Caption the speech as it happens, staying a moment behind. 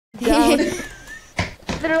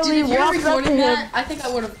Literally Dude, if you were walked up to recording him. that, I think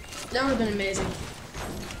I would have. That would have been amazing.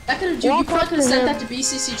 That could have. You probably could have sent that to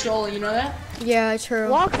BCC trolling. You know that? Yeah, true.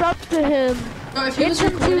 Walks up to him, No, if he was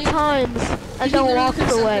hits him 2 recording, times, and then walks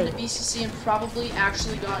away. to BCC and probably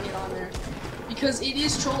actually got it on there. Because it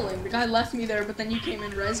is trolling. The guy left me there, but then you came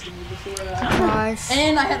and rezzed me before that. Gosh.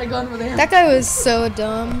 And I had a gun with him. That guy was so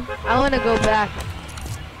dumb. I want to go back.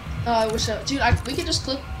 Oh, I wish I... Dude, we could just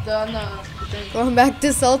clip the thing. Going back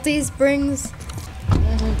to Salty Springs.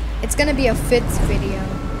 It's gonna be a Fitz video.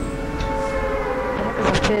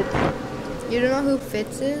 Fitz. You don't know who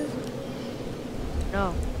Fitz is?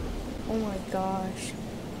 No. Oh my gosh.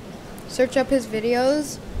 Search up his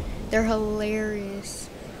videos. They're hilarious.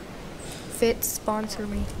 Fitz, sponsor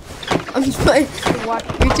me. I'm just like,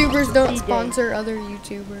 YouTubers don't sponsor other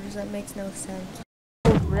YouTubers. That makes no sense.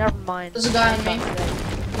 Oh, never mind. There's a guy on me.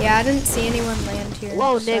 Yeah, I didn't see anyone land here.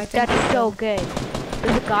 Whoa, so Nick, that's so gay.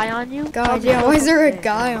 There's a guy on you? God, yeah, why is there a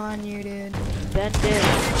guy on you, dude? Ben did.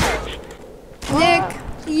 Nick,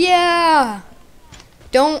 yeah!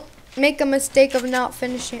 Don't make a mistake of not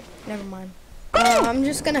finishing. Never mind. I'm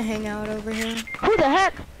just gonna hang out over here. Who the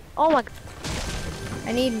heck? Oh my.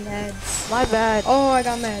 I need meds. My bad. Oh, I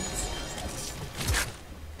got meds.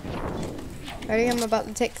 Ready? I'm about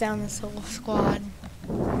to take down this whole squad.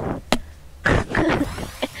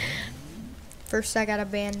 First, I got a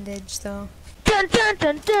bandage, though. Dun dun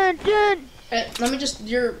dun dun dun! Hey, let me just...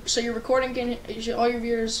 So your recording can... All your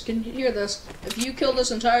viewers can hear this. If you kill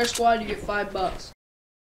this entire squad, you get $5.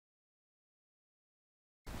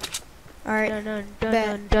 Alright. Dun, dun, Bet.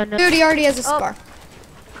 dun, dun, dun. Dude, he already has a scar.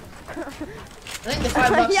 I think the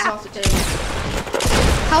 $5 is off the table.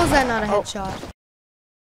 How is that not a headshot?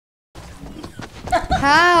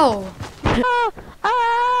 How?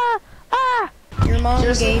 Your mom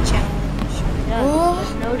Seriously? gay challenge. Yeah, Oh.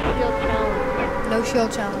 there's no shield challenge. No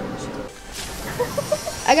shield challenge.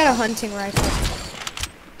 I got a hunting rifle.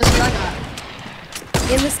 This is what I got.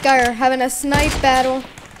 Me and this guy are having a snipe battle.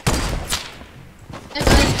 Wait,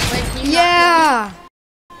 can you Yeah! not kill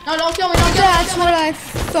me? No, don't kill me, don't kill me! That's what I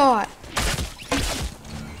thought.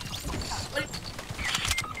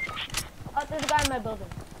 Oh, there's a guy in my building.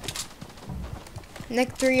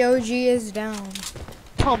 Nick 3 OG is down.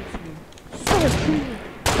 Pumps me.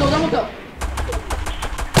 Go, double kill.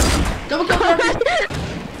 Double kill, double kill.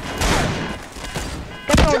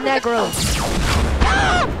 Get those negros.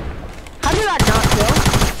 How did I not kill?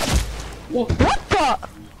 Whoa. What the?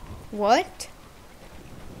 What?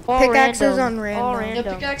 All Pickaxes random. on random. All The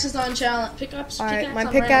random. pickaxe is on challenge. Pickaxe Alright, my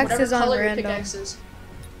on pickaxe random. is on Whatever color your random. pickaxe is.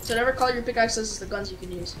 So whatever color your pickaxe is the guns you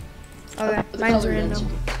can use. Okay, Or the mine's color guns.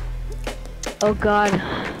 random. Oh god,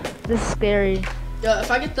 this is scary. Yeah,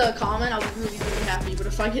 if I get the comment, I'll be really, really happy. But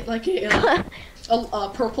if I get like a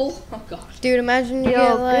purple, oh god. Dude, imagine you Yo,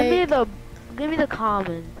 get like... give me the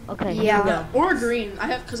common. Okay, Yeah. here we go. Or green. I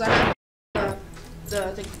have, cause I have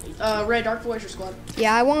the thing, red Dark Voyager squad.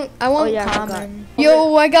 Yeah, I want yeah, I common.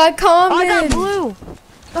 Yo, I got common! I got blue.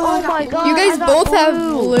 Oh my god. You guys I got both have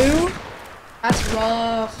blue. blue? That's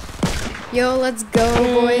rough. Yo, let's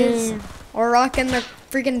go, boys. We're rocking the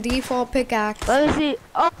freaking default pickaxe. Let me see.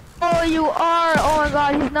 Oh, you are. Oh my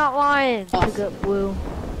god, he's not lying. Pick up blue.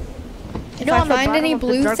 If know I on the find any bottom of the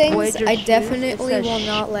blue Dark things, Voyager I shoes, definitely it says will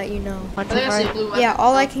not let you know. I think I see blue. Yeah,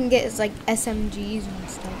 all I can get is like SMGs and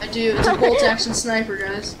stuff. I do. It's a bolt action sniper,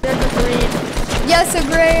 guys. There's a green. Yes, a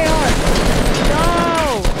gray AR.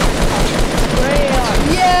 No. Gray AR.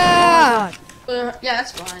 Yeah. Yeah,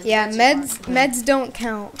 that's fine. Yeah, That's fine. meds don't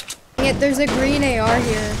count. Yet there's a green AR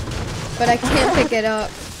here, but I can't pick it up.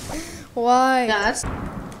 Why? Yeah, that's.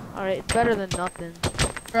 Alright, it's better than nothing.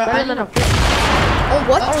 Bro, Better than a fish. Oh,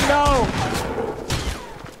 what? Oh no.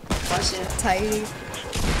 I see it. Tidy.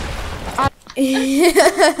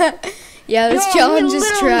 Yeah, this Yo, challenge he is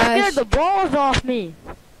literally trash. scared the balls off me.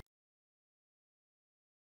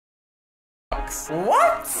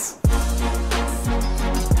 What?